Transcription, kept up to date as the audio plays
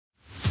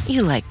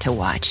You like to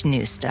watch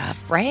new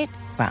stuff, right?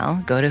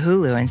 Well, go to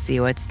Hulu and see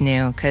what's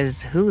new,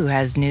 because Hulu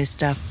has new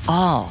stuff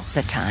all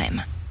the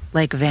time.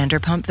 Like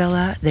Vanderpump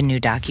Villa, the new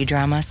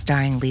docudrama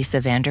starring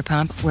Lisa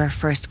Vanderpump, where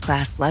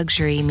first-class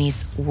luxury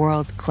meets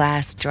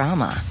world-class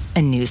drama.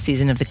 A new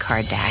season of The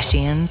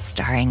Kardashians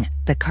starring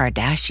The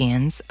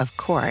Kardashians, of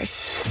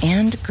course.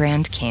 And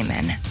Grand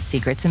Cayman,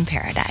 Secrets in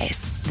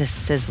Paradise, the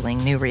sizzling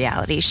new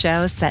reality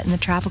show set in the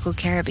tropical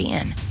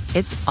Caribbean.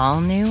 It's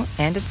all new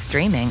and it's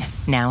streaming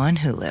now on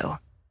Hulu.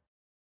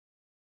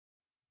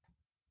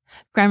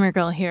 Grammar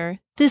Girl here.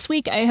 This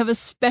week I have a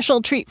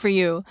special treat for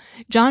you.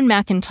 John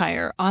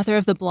McIntyre, author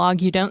of the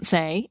blog You Don't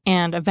Say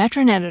and a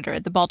veteran editor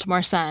at the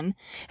Baltimore Sun,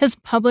 has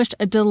published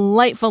a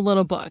delightful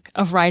little book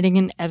of writing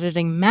and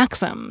editing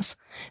maxims,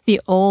 The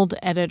Old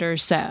Editor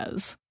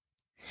Says.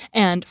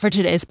 And for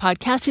today's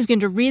podcast, he's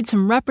going to read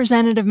some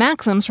representative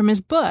maxims from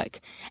his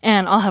book,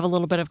 and I'll have a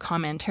little bit of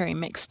commentary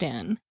mixed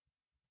in.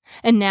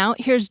 And now,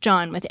 here's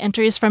John with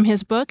entries from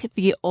his book,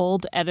 The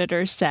Old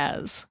Editor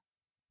Says.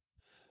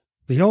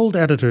 The Old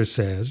Editor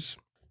Says,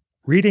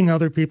 reading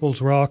other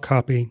people's raw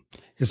copy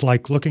is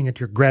like looking at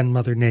your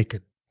grandmother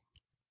naked.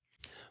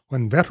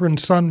 When veteran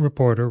Sun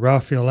reporter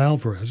Rafael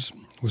Alvarez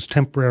was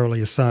temporarily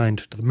assigned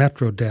to the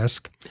Metro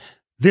desk,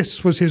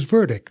 this was his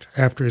verdict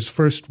after his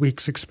first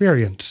week's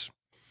experience.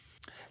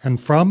 And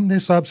from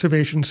this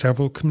observation,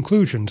 several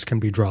conclusions can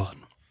be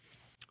drawn.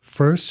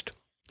 First,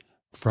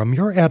 from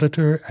your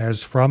editor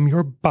as from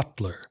your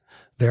butler,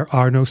 there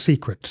are no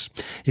secrets.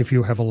 If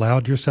you have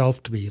allowed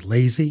yourself to be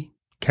lazy,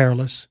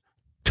 careless,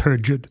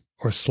 turgid,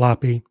 or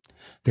sloppy,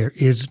 there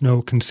is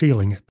no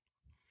concealing it.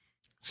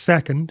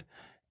 Second,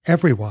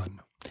 everyone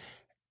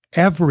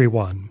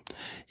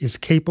is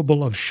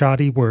capable of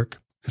shoddy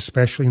work,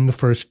 especially in the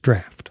first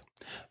draft.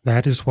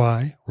 That is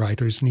why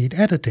writers need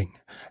editing,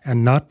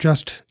 and not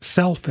just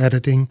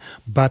self-editing,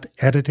 but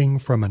editing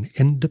from an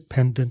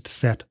independent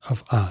set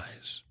of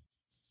eyes.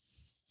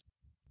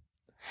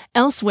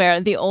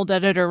 Elsewhere, the old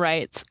editor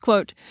writes,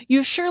 quote,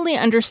 "You surely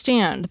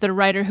understand that a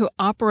writer who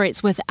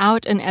operates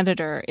without an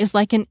editor is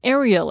like an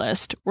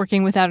aerialist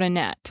working without a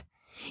net.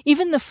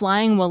 Even the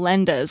flying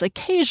Wallendas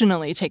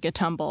occasionally take a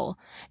tumble,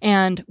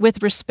 and,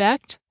 with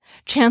respect,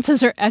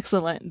 chances are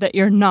excellent that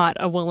you're not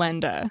a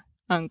Wallenda,"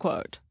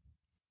 unquote.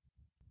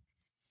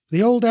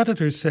 The old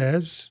editor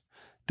says,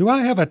 "Do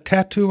I have a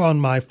tattoo on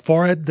my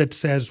forehead that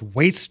says,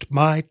 'Waste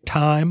my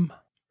time'?"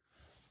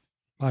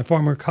 My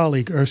former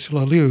colleague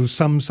Ursula Liu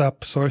sums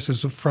up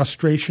sources of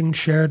frustration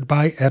shared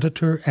by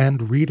editor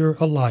and reader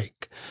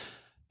alike.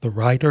 The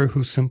writer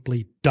who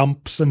simply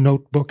dumps a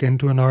notebook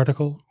into an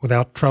article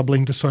without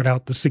troubling to sort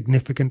out the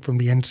significant from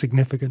the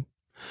insignificant.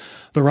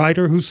 The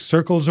writer who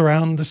circles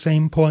around the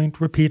same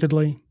point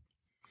repeatedly.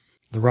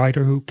 The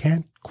writer who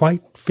can't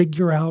quite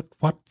figure out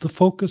what the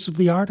focus of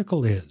the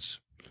article is.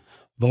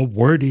 The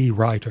wordy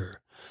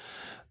writer.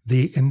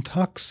 The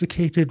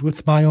intoxicated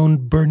with my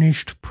own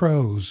burnished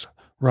prose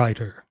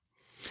writer.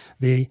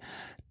 The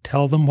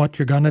tell them what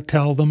you're going to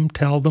tell them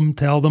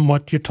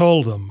what you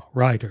told them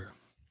writer.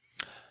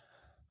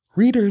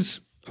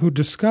 Readers who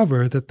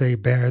discover that they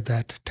bear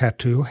that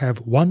tattoo have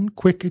one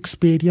quick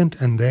expedient,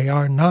 and they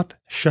are not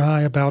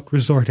shy about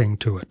resorting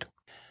to it.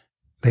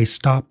 They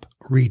stop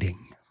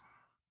reading.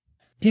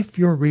 If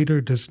your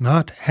reader does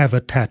not have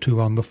a tattoo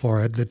on the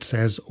forehead that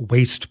says,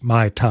 "Waste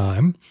my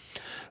time,"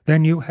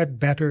 then you had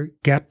better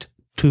get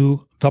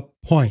to the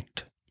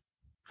point.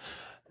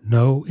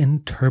 No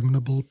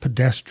interminable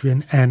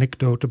pedestrian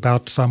anecdote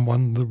about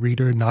someone the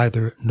reader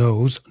neither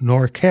knows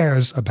nor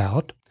cares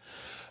about.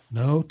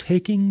 No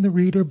taking the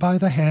reader by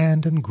the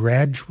hand and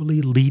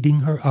gradually leading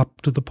her up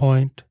to the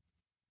point.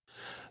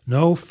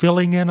 No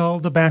filling in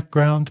all the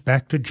background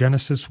back to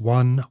Genesis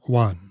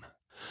 1:1.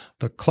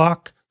 The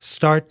clock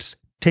starts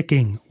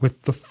ticking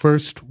with the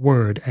first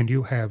word, and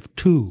you have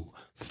 2,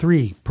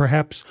 3,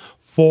 perhaps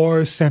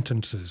 4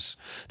 sentences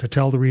to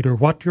tell the reader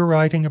what you're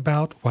writing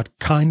about, what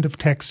kind of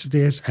text it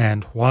is,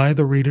 and why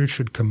the reader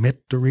should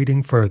commit to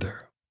reading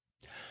further.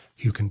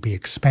 You can be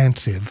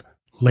expansive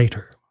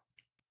later.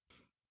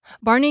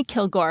 Barney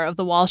Kilgore of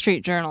the Wall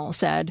Street Journal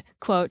said,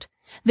 quote,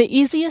 "The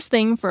easiest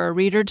thing for a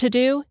reader to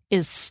do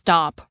is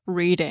stop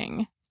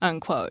reading,"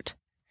 unquote.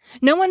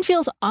 No one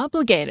feels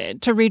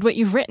obligated to read what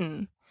you've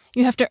written.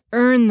 You have to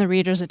earn the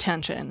reader's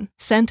attention,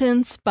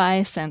 sentence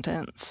by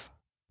sentence.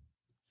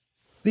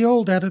 The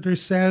old editor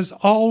says,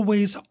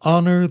 always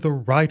honor the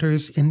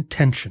writer's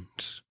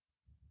intentions,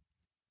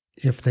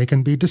 if they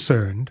can be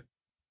discerned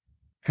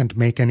and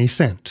make any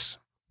sense.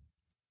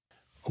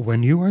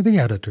 When you are the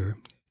editor,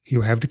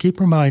 you have to keep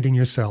reminding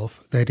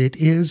yourself that it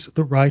is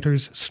the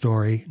writer's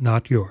story,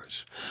 not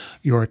yours.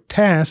 Your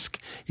task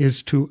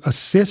is to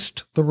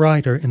assist the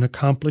writer in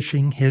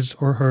accomplishing his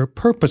or her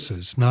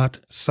purposes, not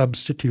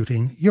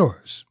substituting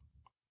yours.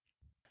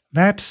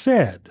 That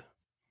said,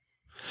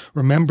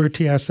 remember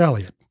T.S.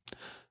 Eliot.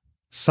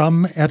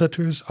 Some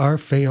editors are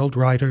failed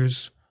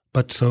writers,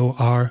 but so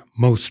are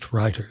most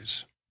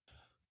writers.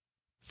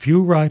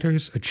 Few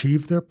writers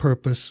achieve their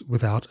purpose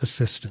without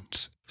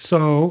assistance.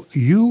 So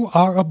you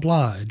are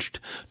obliged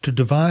to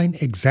divine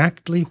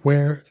exactly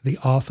where the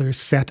author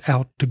set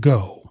out to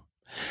go.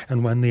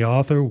 And when the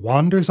author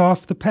wanders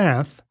off the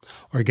path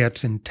or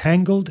gets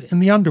entangled in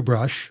the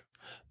underbrush,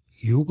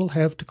 you will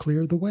have to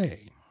clear the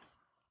way.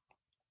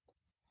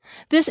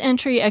 This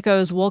entry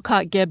echoes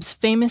Wolcott Gibbs'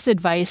 famous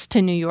advice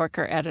to New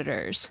Yorker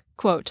editors.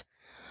 Quote,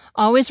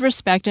 "Always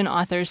respect an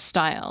author's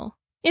style,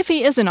 if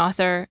he is an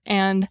author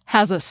and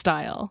has a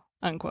style,"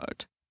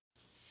 unquote.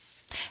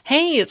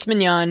 Hey, it's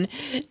Mignon.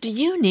 Do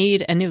you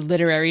need a new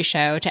literary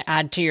show to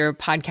add to your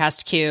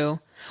podcast queue?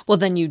 Well,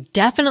 then you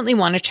definitely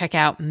want to check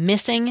out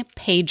Missing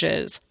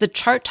Pages, the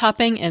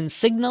chart-topping and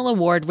Signal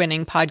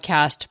Award-winning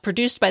podcast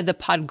produced by the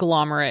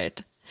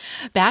Podglomerate.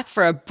 Back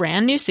for a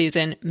brand new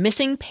season,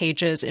 Missing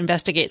Pages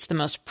investigates the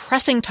most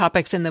pressing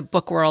topics in the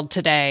book world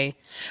today,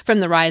 from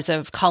the rise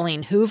of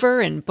Colleen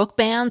Hoover and book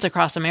bans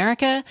across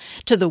America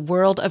to the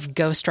world of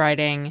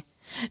ghostwriting.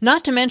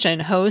 Not to mention,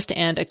 host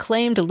and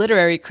acclaimed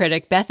literary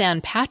critic Beth Ann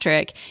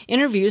Patrick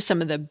interviews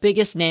some of the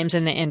biggest names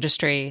in the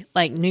industry,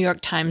 like New York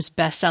Times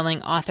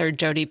bestselling author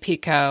Jodi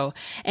Picoult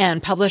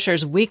and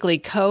Publisher's Weekly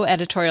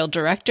co-editorial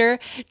director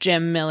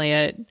Jim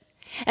Milliot.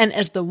 And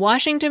as the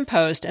Washington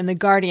Post and The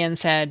Guardian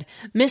said,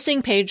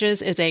 Missing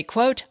Pages is a,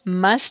 quote,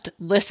 must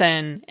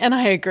listen. And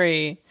I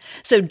agree.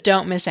 So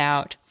don't miss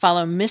out.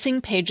 Follow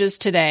Missing Pages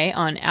today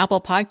on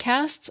Apple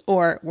Podcasts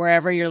or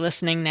wherever you're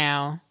listening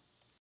now.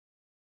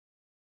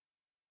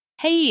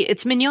 Hey,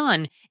 it's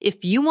Mignon.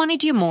 If you want to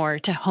do more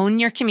to hone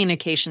your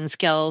communication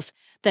skills,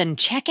 then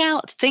check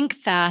out Think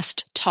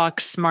Fast, Talk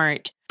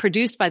Smart,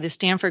 produced by the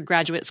Stanford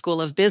Graduate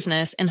School of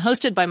Business and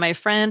hosted by my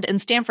friend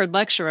and Stanford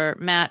lecturer,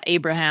 Matt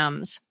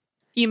Abrahams.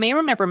 You may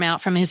remember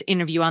Matt from his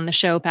interview on the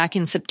show back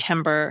in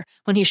September,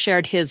 when he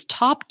shared his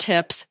top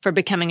tips for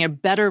becoming a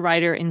better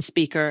writer and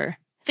speaker.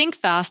 Think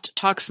Fast,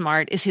 Talk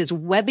Smart is his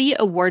Webby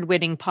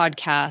award-winning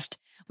podcast,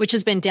 which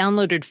has been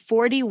downloaded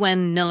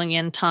 41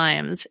 million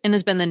times and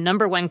has been the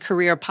 #1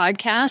 career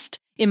podcast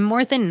in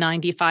more than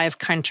 95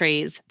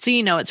 countries, so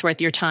you know it's worth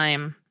your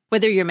time.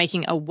 Whether you're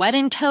making a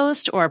wedding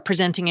toast or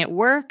presenting at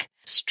work,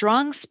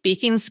 strong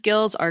speaking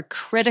skills are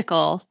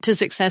critical to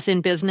success in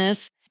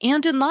business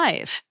and in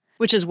life,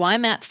 which is why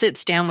Matt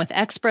sits down with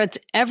experts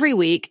every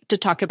week to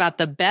talk about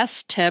the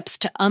best tips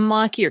to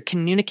unlock your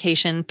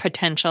communication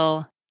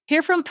potential.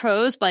 Hear from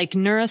pros like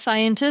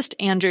neuroscientist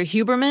Andrew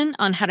Huberman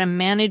on how to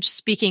manage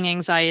speaking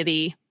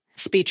anxiety,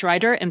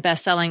 speechwriter and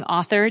best-selling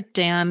author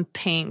Dan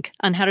Pink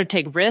on how to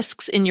take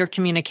risks in your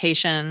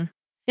communication,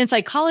 and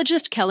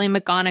psychologist Kelly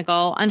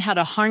McGonigal on how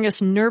to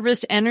harness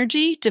nervous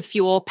energy to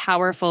fuel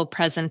powerful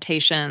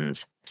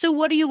presentations. So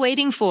what are you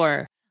waiting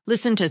for?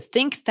 Listen to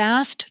Think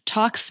Fast,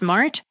 Talk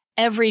Smart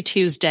every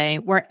Tuesday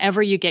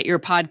wherever you get your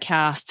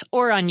podcasts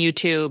or on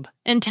YouTube.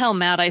 And tell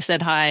Matt I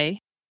said hi.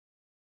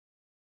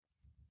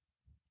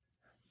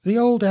 The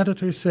old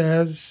editor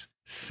says,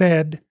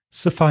 said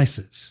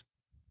suffices.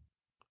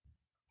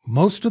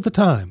 Most of the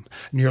time,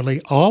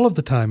 nearly all of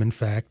the time in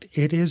fact,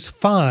 it is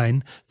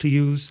fine to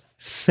use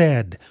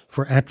said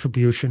for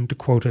attribution to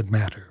quoted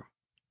matter.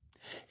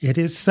 It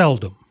is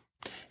seldom,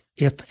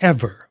 if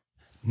ever,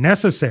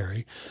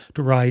 necessary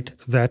to write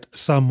that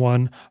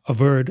someone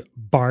averred,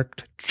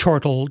 barked,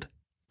 chortled,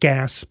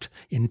 gasped,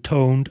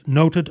 intoned,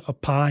 noted,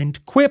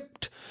 opined,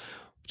 quipped,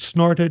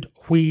 snorted,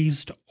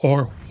 wheezed,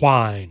 or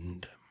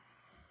whined.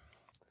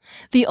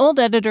 The old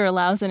editor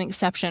allows an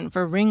exception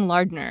for Ring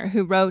Lardner,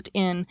 who wrote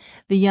in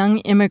The Young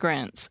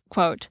Immigrants,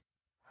 quote,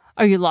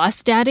 "Are you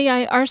lost, Daddy?"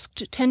 I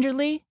asked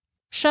tenderly.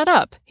 "Shut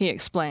up," he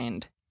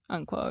explained,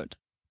 unquote.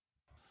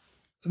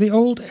 The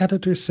old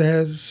editor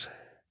says,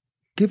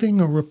 giving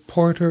a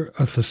reporter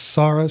a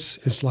thesaurus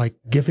is like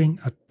giving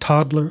a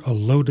toddler a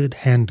loaded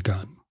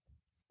handgun.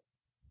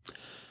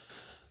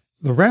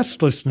 The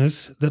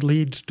restlessness that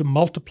leads to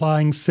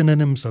multiplying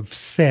synonyms of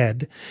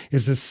said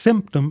is a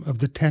symptom of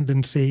the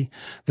tendency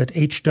that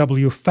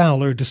H.W.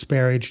 Fowler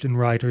disparaged in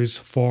writers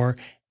for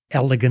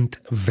elegant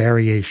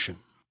variation.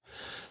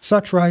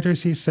 Such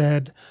writers, he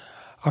said,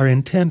 are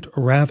intent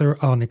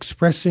rather on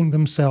expressing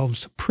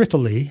themselves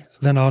prettily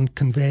than on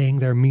conveying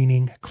their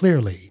meaning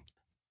clearly.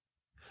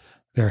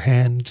 Their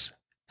hands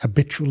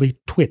habitually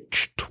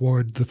twitch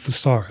toward the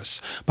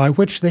thesaurus, by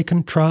which they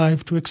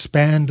contrive to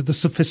expand the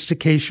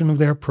sophistication of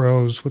their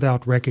prose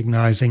without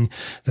recognizing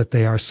that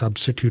they are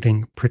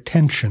substituting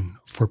pretension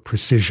for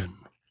precision.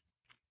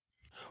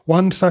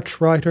 One such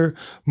writer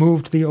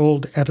moved the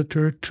old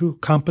editor to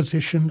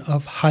composition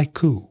of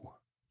haiku.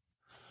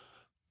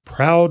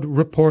 Proud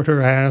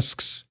reporter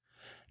asks,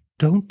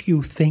 "Don't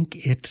you think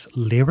it's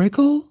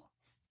lyrical?"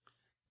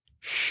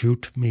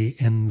 Shoot me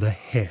in the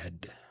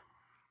head.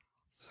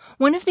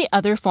 One of the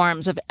other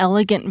forms of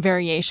elegant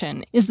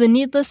variation is the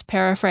needless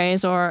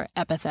paraphrase or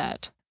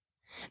epithet.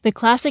 The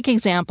classic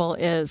example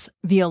is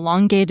The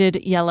Elongated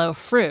Yellow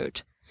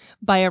Fruit,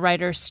 by a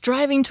writer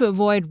striving to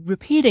avoid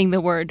repeating the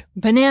word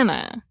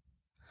banana.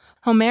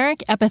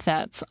 Homeric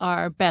epithets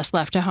are best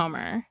left to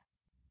Homer.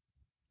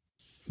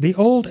 The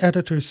old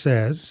editor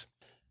says,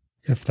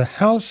 if the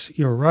house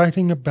you're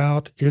writing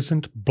about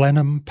isn't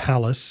Blenheim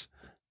Palace,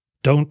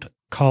 don't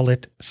call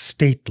it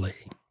stately.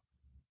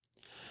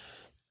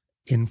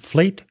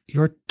 Inflate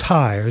your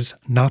tires,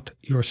 not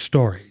your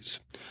stories.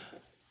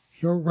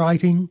 You're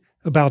writing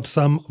about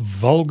some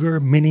vulgar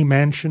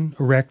mini-mansion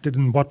erected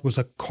in what was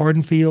a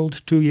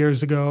cornfield 2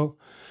 years ago,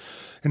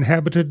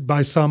 inhabited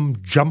by some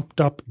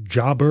jumped-up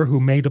jobber who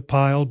made a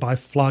pile by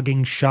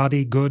flogging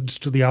shoddy goods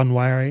to the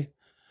unwary,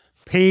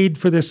 paid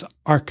for this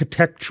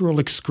architectural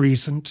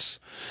excrescence,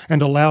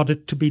 and allowed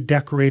it to be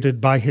decorated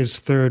by his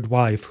third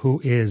wife, who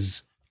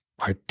is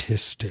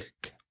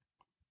artistic.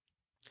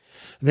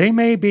 They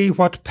may be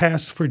what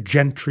pass for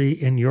gentry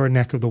in your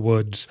neck of the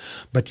woods,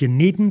 but you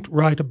needn't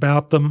write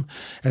about them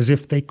as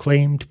if they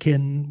claimed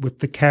kin with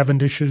the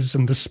Cavendishes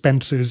and the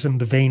Spencers and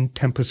the vain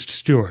Tempest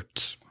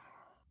Stuarts.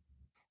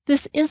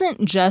 This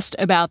isn't just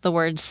about the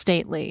word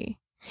stately.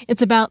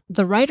 It's about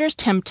the writer's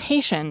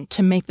temptation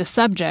to make the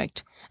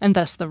subject, and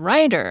thus the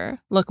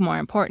writer, look more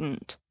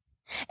important.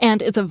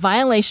 And it's a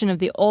violation of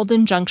the old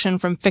injunction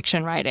from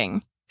fiction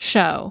writing: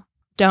 show,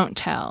 don't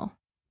tell.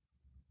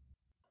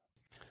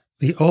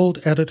 The old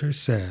editor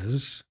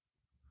says,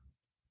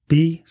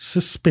 be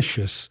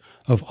suspicious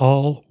of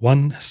all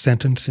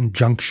one-sentence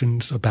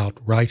injunctions about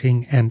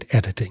writing and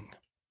editing.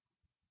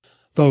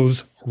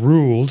 Those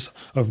rules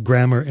of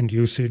grammar and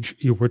usage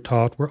you were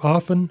taught were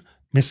often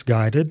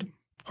misguided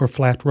or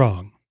flat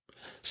wrong.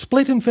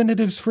 Split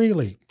infinitives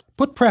freely.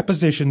 Put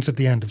prepositions at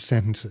the end of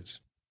sentences.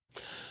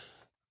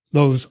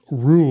 Those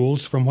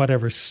rules from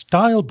whatever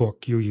style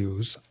book you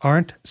use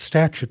aren't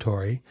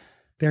statutory,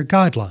 they're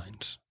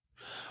guidelines.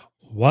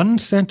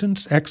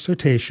 One-sentence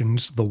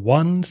exhortations, the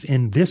ones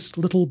in this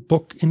little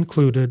book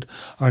included,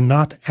 are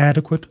not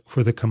adequate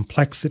for the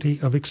complexity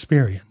of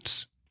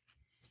experience.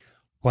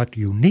 What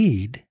you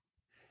need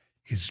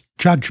is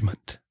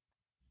judgment.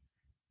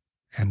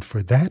 And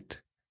for that,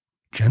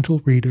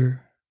 gentle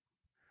reader,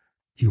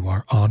 you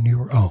are on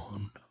your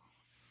own.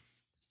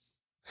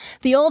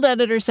 The Old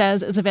Editor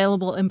Says is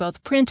available in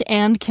both print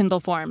and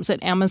Kindle forms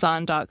at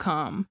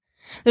Amazon.com.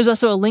 There's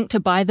also a link to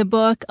buy the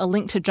book, a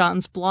link to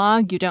John's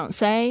blog, You Don't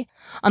Say,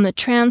 on the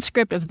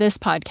transcript of this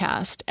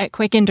podcast at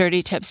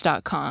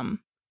quickanddirtytips.com.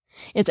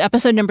 It's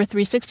episode number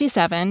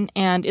 367,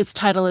 and its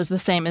title is the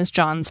same as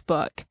John's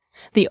book,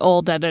 The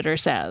Old Editor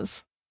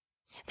Says.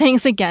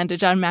 Thanks again to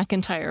John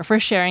McIntyre for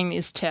sharing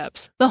these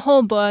tips. The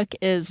whole book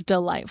is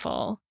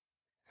delightful.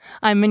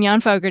 I'm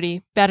Mignon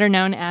Fogarty, better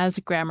known as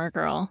Grammar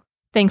Girl.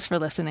 Thanks for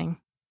listening.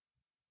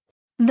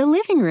 The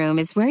living room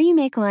is where you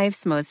make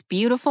life's most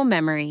beautiful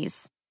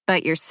memories.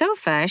 But your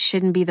sofa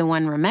shouldn't be the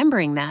one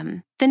remembering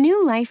them. The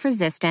new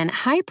life-resistant,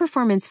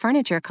 high-performance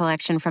furniture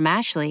collection from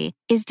Ashley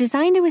is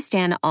designed to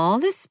withstand all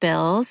the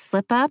spills,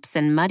 slip-ups,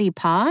 and muddy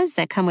paws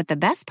that come with the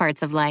best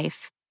parts of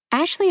life.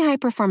 Ashley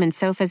high-performance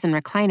sofas and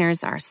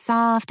recliners are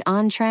soft,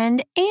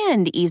 on-trend,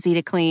 and easy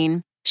to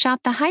clean.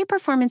 Shop the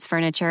high-performance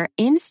furniture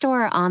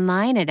in-store or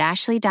online at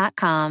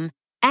ashley.com.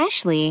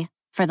 Ashley,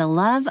 for the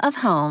love of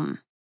home.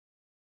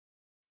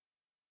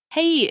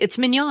 Hey, it's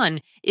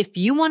Mignon. If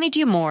you want to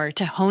do more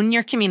to hone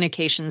your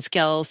communication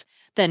skills,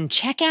 then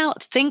check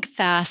out Think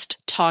Fast,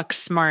 Talk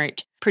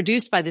Smart,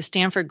 produced by the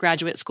Stanford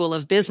Graduate School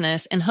of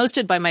Business and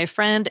hosted by my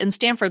friend and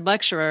Stanford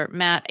lecturer,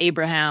 Matt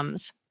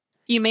Abrahams.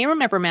 You may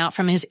remember Matt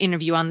from his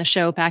interview on the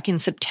show back in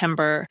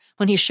September,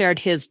 when he shared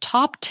his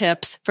top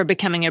tips for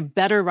becoming a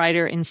better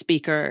writer and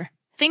speaker.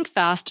 Think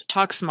Fast,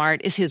 Talk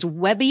Smart is his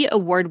Webby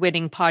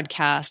award-winning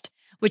podcast,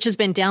 which has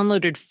been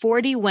downloaded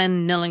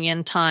 41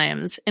 million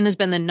times and has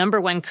been the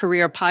 #1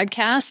 career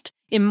podcast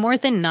in more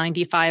than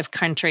 95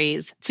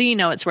 countries. So you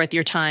know it's worth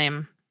your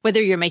time.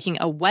 Whether you're making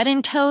a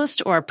wedding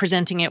toast or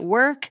presenting at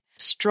work,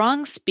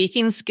 strong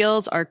speaking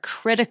skills are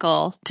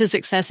critical to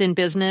success in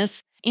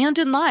business and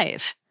in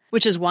life,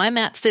 which is why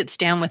Matt sits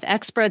down with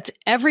experts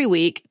every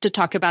week to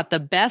talk about the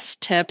best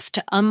tips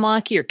to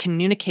unlock your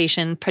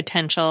communication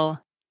potential.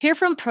 Hear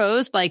from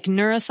pros like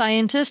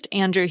neuroscientist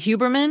Andrew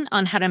Huberman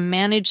on how to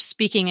manage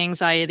speaking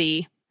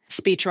anxiety,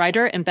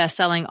 speechwriter and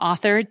best-selling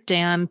author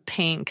Dan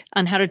Pink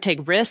on how to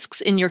take risks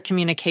in your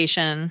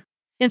communication,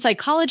 and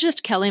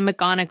psychologist Kelly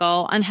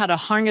McGonigal on how to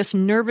harness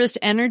nervous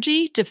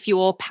energy to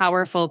fuel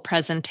powerful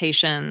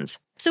presentations.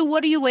 So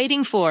what are you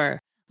waiting for?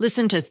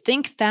 Listen to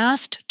Think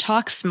Fast,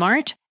 Talk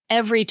Smart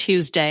every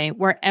Tuesday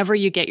wherever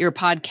you get your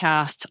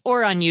podcasts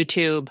or on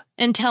YouTube.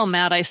 And tell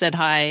Matt I said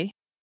hi.